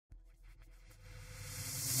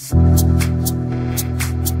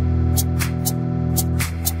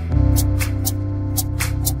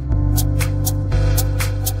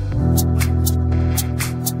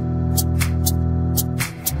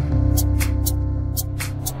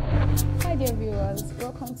dear viewers,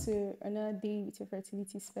 welcome to another day with your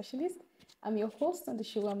fertility specialist. I'm your host on the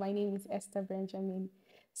show and my name is Esther Benjamin.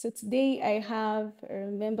 So today I have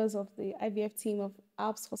members of the IVF team of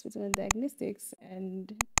ALPS Hospital and Diagnostics,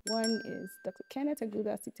 and one is Dr. Kenneth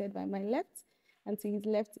Aguda, seated by my left, and to his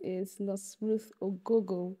left is Nurse Ruth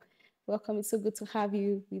Ogogo. Welcome, it's so good to have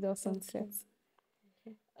you with us on set.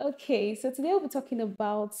 Okay, so today we'll be talking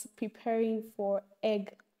about preparing for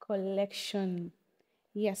egg collection.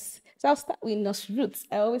 Yes. So I'll start with Nurse Ruth.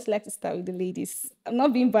 I always like to start with the ladies. I'm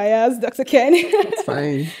not being biased, Dr. Ken. It's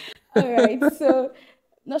fine. All right. So,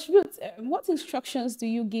 Nurse Ruth, what instructions do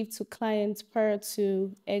you give to clients prior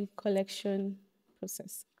to egg collection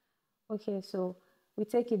process? Okay, so we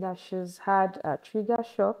take it that she's had a trigger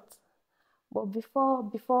shot. But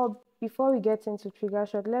before we get into trigger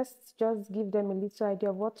shot, let's just give them a little idea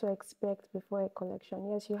of what to expect before egg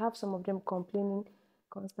collection. Yes, you have some of them complaining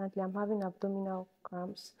constantly, I'm having abdominal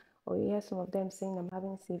cramps, or you hear some of them saying I'm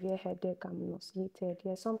having severe headache, I'm nauseated.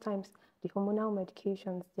 Yes, sometimes the hormonal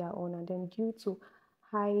medications they are on, and then due to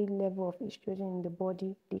high level of estrogen in the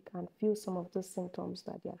body, they can feel some of those symptoms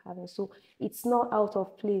that they are having. So it's not out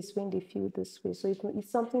of place when they feel this way. So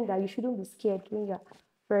it's something that you shouldn't be scared when you're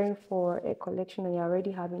preparing for a collection and you're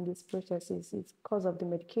already having these processes. It's because of the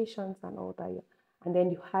medications and all that, and then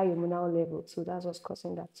the high hormonal level. So that's what's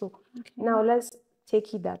causing that. So now let's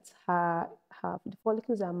take it that the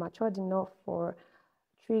follicles are matured enough for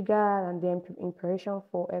trigger and then in preparation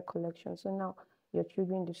for egg collection. So now you're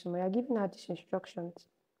triggering the summer. You're giving her these instructions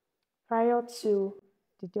prior to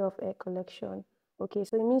the day of egg collection. Okay,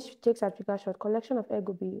 so it means she takes her trigger shot. Collection of egg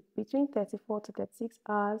will be between 34 to 36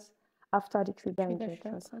 hours after the trigger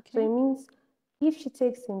injection. Shots, okay. So it means if she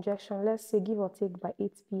takes the injection, let's say give or take by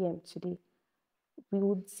 8 p.m. today, we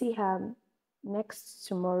would see her next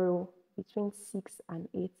tomorrow between 6 and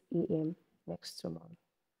 8 a.m. next tomorrow.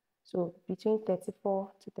 So between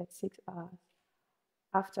 34 to 36 hours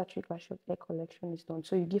after trigger shot egg collection is done.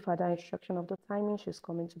 So you give her that instruction of the timing she's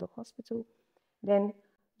coming to the hospital. Then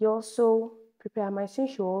you also prepare her.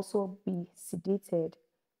 Since she'll also be sedated,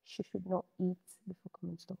 she should not eat before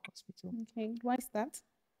coming to the hospital. Okay, why is that?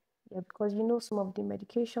 Yeah, because you know some of the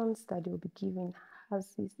medications that they will be giving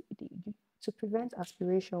has this to prevent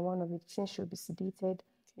aspiration. One of it, since she'll be sedated.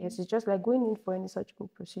 Yes, it's just like going in for any surgical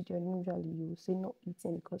procedure. Usually, you say not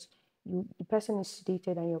eating because the person is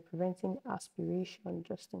sedated and you're preventing aspiration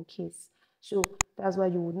just in case. So that's why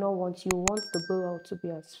you want the bowel to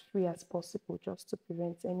be as free as possible, just to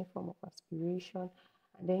prevent any form of aspiration.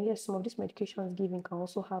 And then yes, some of these medications given can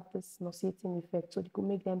also have this nauseating effect, so they could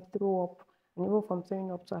make them throw up, and even from throwing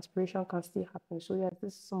up to aspiration can still happen. So yes,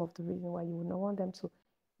 this is some of the reason why you would not want them to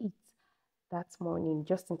eat that morning,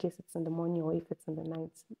 just in case it's in the morning or if it's in the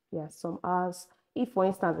night. Yeah, some hours. If, for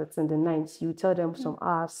instance, it's in the night, you tell them some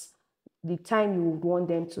hours, the time you would want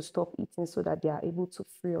them to stop eating so that they are able to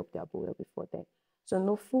free up their bowel before then. So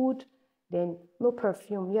no food, then no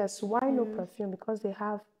perfume. Yes, why no perfume? Because they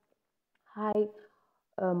have high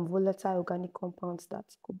volatile organic compounds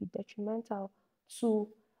that could be detrimental to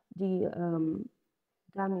the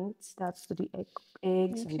gametes, that's to the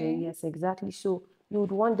eggs, and then yes, exactly. So you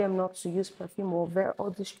would want them not to use perfume or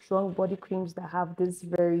all these strong body creams that have this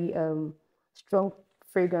very strong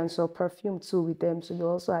fragrance or perfume too with them. So you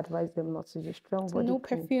also advise them not to use strong body No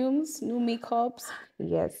cream. perfumes, no makeups.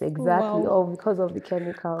 Yes, exactly. Wow. All because of the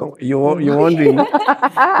chemicals. You're wondering,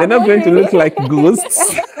 they're not going to look like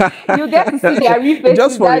ghosts. You get to see their real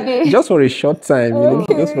faces that day. Just for a short time, you know,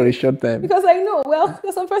 just for a short time. Because I know, well,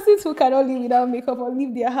 there's some persons who cannot live without makeup or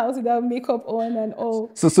leave their house without makeup on and all.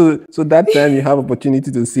 So that time you have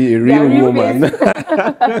opportunity to see a real woman.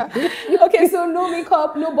 Okay, so no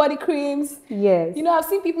makeup, no body creams. Yes. You know, I've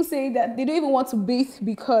seen people say that they don't even want to bathe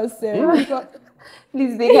because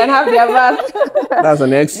please, they can have their bath. That's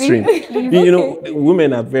an extreme. You know,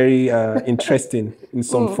 women are very interesting in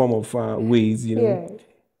some form of ways. You know,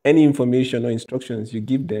 any information or instructions you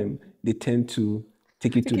give them, they tend to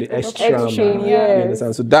take it to the extreme. You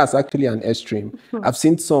understand? So that's actually an extreme. I've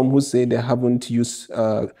seen some who say they haven't used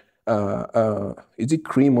is it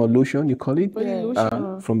cream or lotion you call it?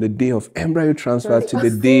 From the day of embryo transfer to the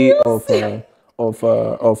day of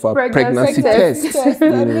pregnancy test.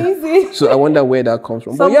 Amazing. So I wonder where that comes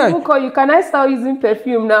from. Some people call you, can I start using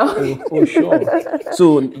perfume now? Oh sure.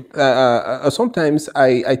 So sometimes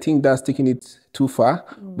I think that's taking it too far,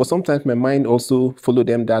 but sometimes my mind also follow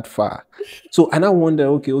them that far. So and I wonder,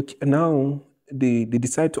 okay, now they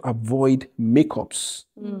decide to avoid makeups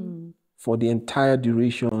for the entire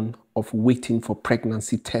duration of waiting for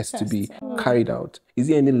pregnancy tests to be carried out. Is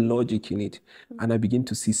there any logic in it? And I begin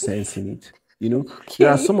to see sense in it. You know,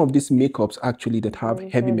 there are some of these makeups actually that have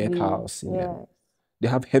heavy metals in them. They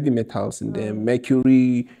have heavy metals in them,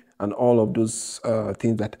 mercury, and all of those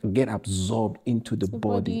things that get absorbed into the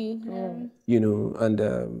body. You know, and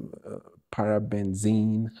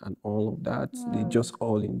parabenzene and all of that. They're just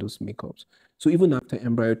all in those makeups. So even after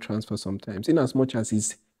embryo transfer, sometimes, in as much as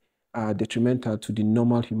it's detrimental to the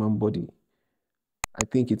normal human body, I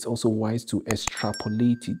think it's also wise to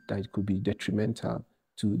extrapolate it that it could be detrimental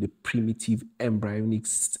to the primitive embryonic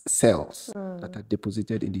cells that are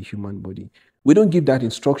deposited in the human body. We don't give that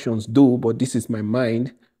instructions though, but this is my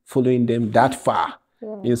mind following them that far.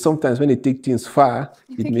 You know, sometimes when they take things far,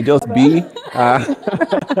 it may just be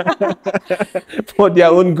for their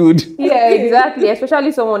own good. Yeah, exactly.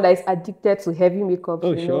 Especially someone that is addicted to heavy makeup.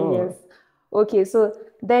 Oh, you know, sure. yes. Okay, so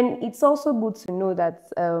then it's also good to know that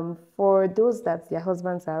for those that their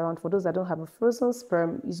husbands are around, for those that don't have a frozen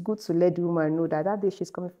sperm, it's good to let the woman know that that day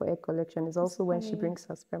she's coming for egg collection is also when she brings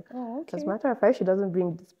her sperm. As a matter of fact, if she doesn't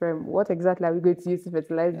bring the sperm, what exactly are we going to use to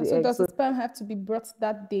fertilize the So egg? does the sperm have to be brought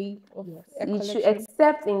that day of egg It should, collection?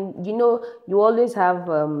 except in, you know, you always have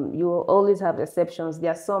exceptions.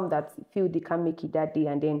 There are some that feel they can't make it that day,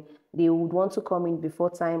 and then they would want to come in before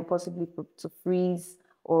time, possibly to freeze,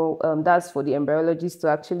 or that's for the embryologist to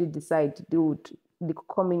actually decide they could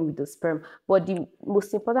come in with the sperm. But the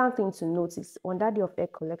most important thing to note is on that day of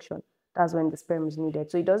egg collection, that's when the sperm is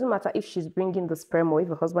needed. So it doesn't matter if she's bringing the sperm or if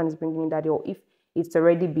her husband is bringing that day, or if it's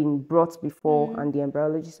already been brought before and the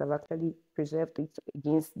embryologists have actually preserved it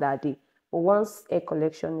against that day. But once egg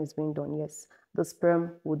collection is being done, yes, the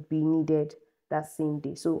sperm would be needed that same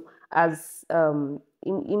day. So as it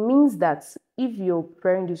means that if you're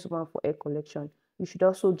preparing this woman for egg collection, you should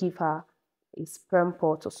also give her a sperm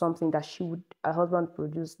pot or something that her husband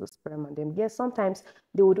produce the sperm, and then yes, sometimes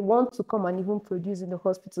they would want to come and even produce in the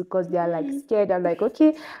hospital because they are like scared. They're like,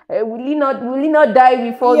 okay, will he not die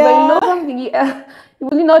before? But you know something,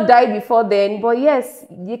 will he not die before then? But yes,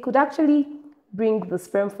 they could actually bring the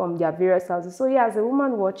sperm from their various houses. So yeah, as a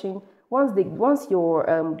woman watching, once your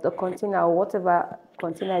the container or whatever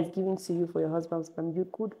container is given to you for your husband's sperm, you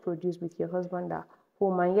could produce with your husband at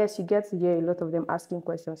home. And yes, you get to hear a lot of them asking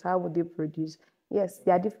questions. How would they produce? Yes,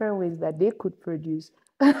 there are different ways that they could produce.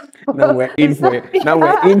 Now we're in for it. Now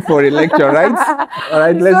we're in for a lecture, right? All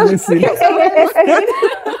right, let's listen.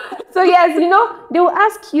 So yes, you know, they will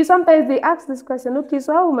ask you, sometimes they ask this question, okay,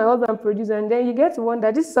 so how will my husband produce? And then you get to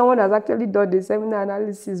wonder, this is someone has actually done the seminal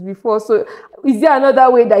analysis before, so is there another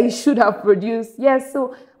way that he should have produced? Yes,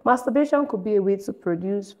 so masturbation could be a way to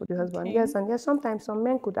produce for the husband. Yes, and yes, sometimes some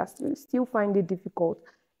men could still find it difficult.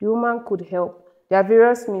 The woman could help. There are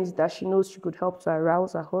various means that she knows she could help to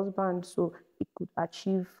arouse her husband so he could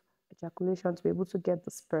achieve ejaculation, to be able to get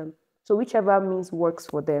the sperm. So whichever means works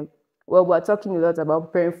for them. Well, we're talking a lot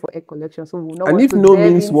about preparing for egg collection, so we'll not And want if to no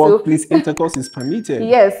delve means into... work, please, intercourse is permitted.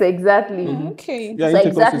 Yes, exactly. Okay. Yeah, So intercourse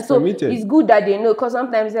exactly. is So permitted. it's good that they know, because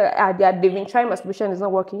sometimes they've been trying masturbation, it's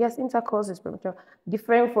not working. Yes, intercourse is permitted.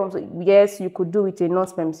 Different forms. Yes, you could do with a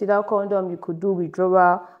non-spermicidal condom. You could do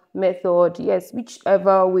withdrawal method. Yes,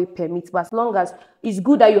 whichever way permits. But as long as it's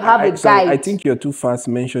good that you have a Sorry, guide. I think you're too fast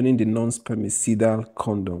mentioning the non-spermicidal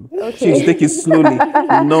condom. Okay. So you take it slowly.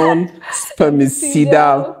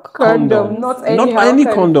 Non-spermicidal condom. Not any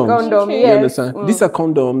condom. Condom, You yes. understand? These are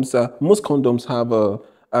condoms. Most condoms have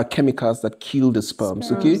chemicals that kill the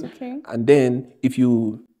sperms. Okay? And then if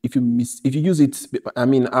you use it, I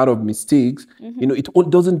mean, out of mistakes, you know, it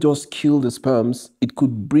doesn't just kill the sperms. It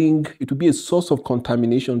would be a source of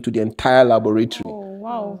contamination to the entire laboratory. Oh,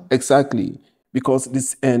 wow. Exactly. Because the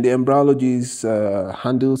embryologist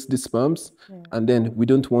handles the sperms, and then we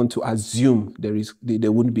don't want to assume there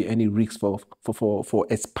wouldn't be any risk for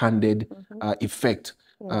expanded effect,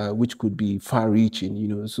 which could be far-reaching. You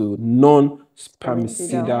know, so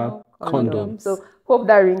non-spermicidal condoms. So hope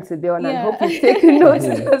that rings a bell, and I hope you take notes.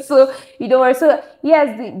 So you don't worry. So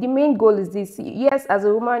yes, the main goal is this. Yes, as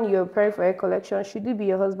a woman, you're preparing for egg collection. Should it be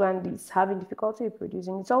your husband is having difficulty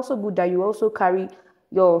producing? It's also good that you also carry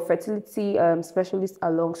your fertility specialist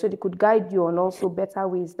along, so they could guide you on also better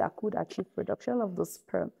ways that could achieve production of the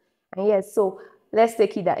sperm. And yes, so let's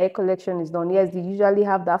take it that egg collection is done. Yes, they usually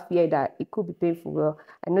have that fear that it could be painful. Well,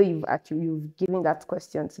 I know you've given that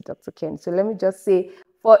question to Dr. Ken. So let me just say,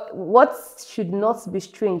 for what should not be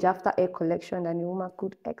strange after egg collection and a woman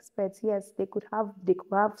could expect, yes, they could have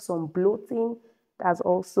some bloating. That's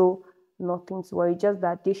also nothing to worry. Just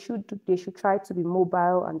that they should try to be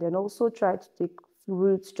mobile, and then also try to take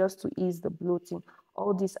fruits just to ease the bloating.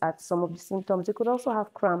 All these are some of the symptoms. They could also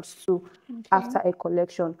have cramps too after egg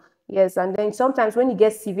collection. Yes, and then sometimes when it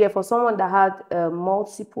gets severe, for someone that had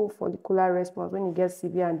multiple follicular response, when it gets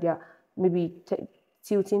severe and maybe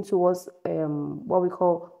tilting towards what we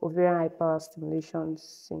call ovarian hyperstimulation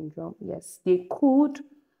syndrome. Yes, they could,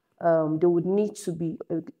 they would need to be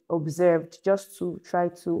observed just to try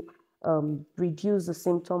to reduce the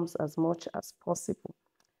symptoms as much as possible.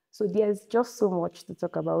 So there's just so much to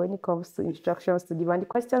talk about when it comes to instructions to give, and the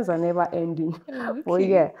questions are never ending. Okay. But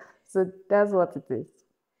yeah, so that's what it is.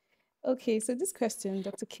 Okay, so this question,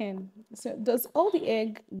 Dr. Ken. So does all the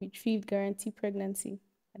egg retrieved guarantee pregnancy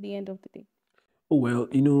at the end of the day? Oh, well,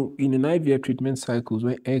 in an IVF treatment cycles,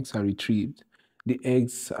 when eggs are retrieved, the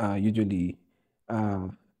eggs are usually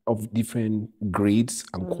of different grades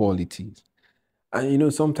and qualities.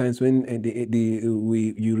 And sometimes when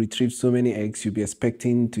you retrieve so many eggs, you'll be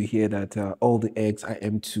expecting to hear that all the eggs are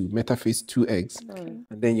M2, metaphase 2 eggs. Okay.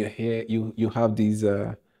 And then you have these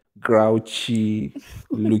grouchy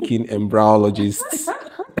looking embryologists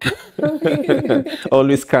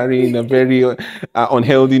always carrying a very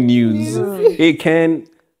unhealthy news. Hey, Ken,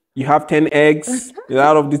 you have 10 eggs.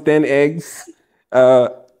 Out of the 10 eggs,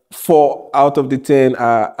 4 out of the 10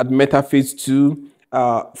 are at metaphase 2.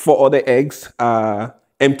 4 other eggs are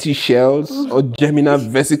empty shells or germinal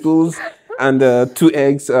vesicles, and 2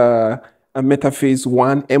 eggs are metaphase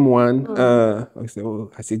 1, M1.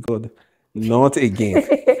 I say, God, not again.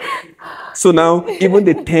 So now, even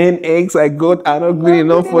the 10 eggs I got are not good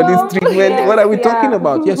enough for this treatment. Yes, what are we talking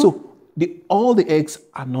about? Yeah, so all the eggs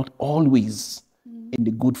are not always in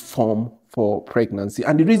the good form for pregnancy.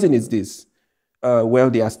 And the reason is this. Well,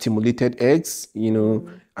 they are stimulated eggs,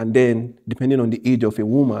 and then depending on the age of a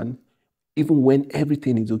woman, even when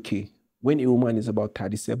everything is okay, when a woman is about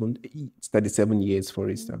 37 years, for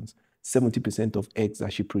instance, 70% of eggs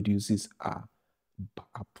that she produces are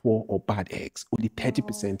poor or bad eggs. Only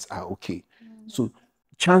 30% are okay. So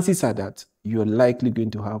chances are that you're likely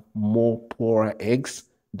going to have more poorer eggs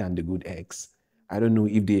than the good eggs. I don't know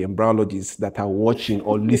if the embryologists that are watching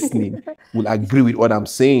or listening will agree with what I'm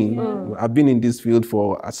saying. I've been in this field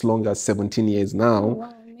for as long as 17 years now.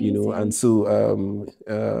 Wow, And so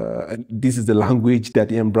this is the language that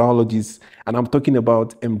the embryologists, and I'm talking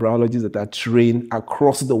about embryologists that are trained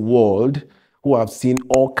across the world, who have seen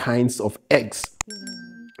all kinds of eggs.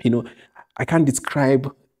 I can't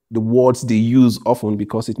describe the words they use often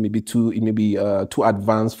because it may be too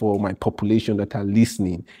advanced for my population that are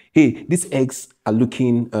listening. Hey, these eggs are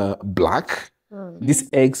looking black. These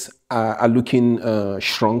eggs are looking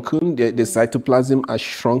shrunken. The cytoplasm are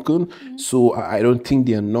shrunken, so I don't think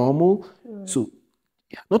they are normal. So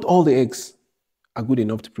not all the eggs are good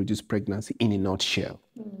enough to produce pregnancy in a nutshell.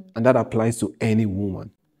 And that applies to any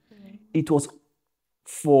woman. It was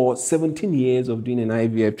for 17 years of doing an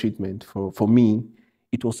IVF treatment, for me,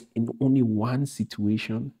 it was in only one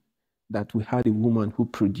situation that we had a woman who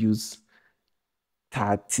produced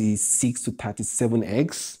 36 to 37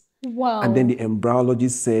 eggs. Wow. And then the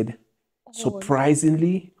embryologist said,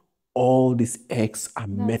 surprisingly, all these eggs are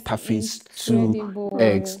metaphase 2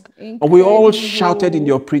 eggs. And we all shouted in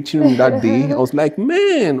the operating room that day. I was like,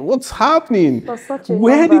 man, what's happening?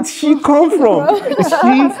 Where did she come from? Is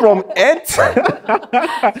she from Earth?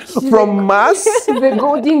 From Mars? The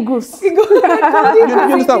golden goose. You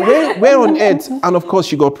understand? Where on Earth? And of course,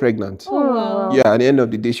 she got pregnant. Wow. Yeah, at the end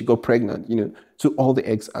of the day, she got pregnant. So all the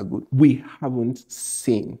eggs are good. We haven't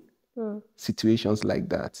seen situations like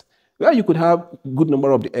that. Well, you could have a good number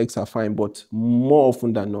of the eggs are fine, but more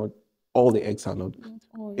often than not, all the eggs are not.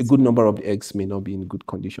 A good number of the eggs may not be in good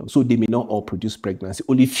condition. So they may not all produce pregnancy.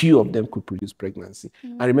 Only few of them could produce pregnancy.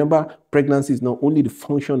 And remember, pregnancy is not only the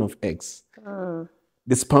function of eggs.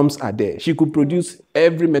 The sperms are there. She could produce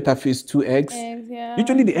every metaphase 2 eggs.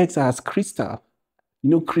 Usually the eggs are as crystal.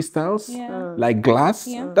 Crystals? Like glass?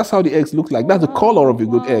 That's how the eggs look like. That's the color of a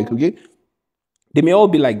good egg, okay? They may all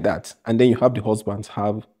be like that. And then you have the husbands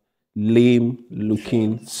have lame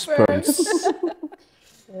looking sperms.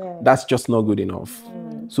 That's just not good enough.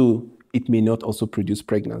 So it may not also produce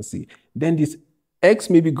pregnancy. Then these eggs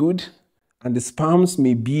may be good, and the sperms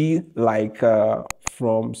may be like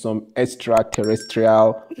from some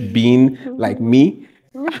extraterrestrial being like me.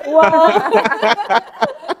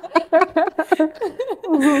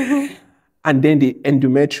 And then the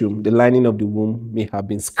endometrium, the lining of the womb, may have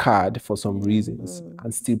been scarred for some reasons,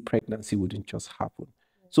 and still pregnancy wouldn't just happen.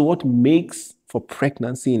 So what makes for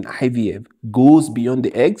pregnancy in IVF goes beyond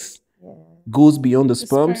the eggs, goes beyond the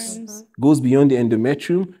sperms, goes beyond the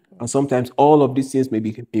endometrium, and sometimes all of these things may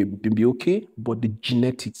be okay, but the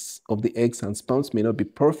genetics of the eggs and sperms may not be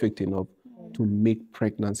perfect enough to make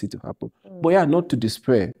pregnancy to happen. But yeah, not to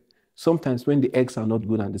despair. Sometimes when the eggs are not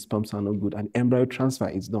good and the sperms are not good and embryo transfer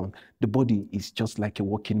is done, the body is just like a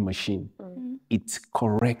working machine. It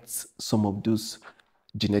corrects some of those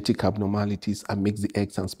genetic abnormalities and makes the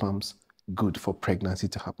eggs and sperms good for pregnancy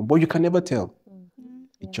to happen. But you can never tell.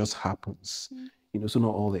 It just happens. So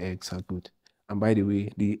not all the eggs are good. And by the way,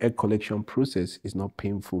 the egg collection process is not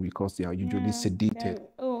painful because they are usually sedated.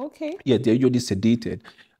 Oh, okay. Yeah, they're usually sedated.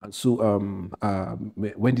 And so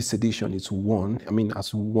when the sedation is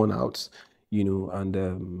as worn out,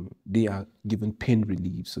 and they are given pain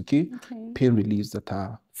reliefs, okay? Pain reliefs that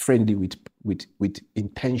are friendly with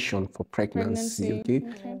intention for pregnancy. Okay?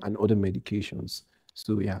 And other medications.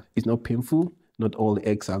 So yeah, it's not painful. Not all the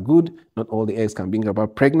eggs are good. Not all the eggs can bring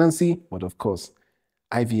about pregnancy, but of course,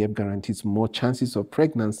 IVF guarantees more chances of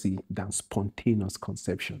pregnancy than spontaneous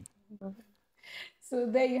conception. So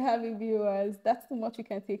there you have it, viewers. That's too much we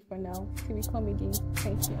can take for now. Till we come again.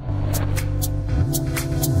 Thank you.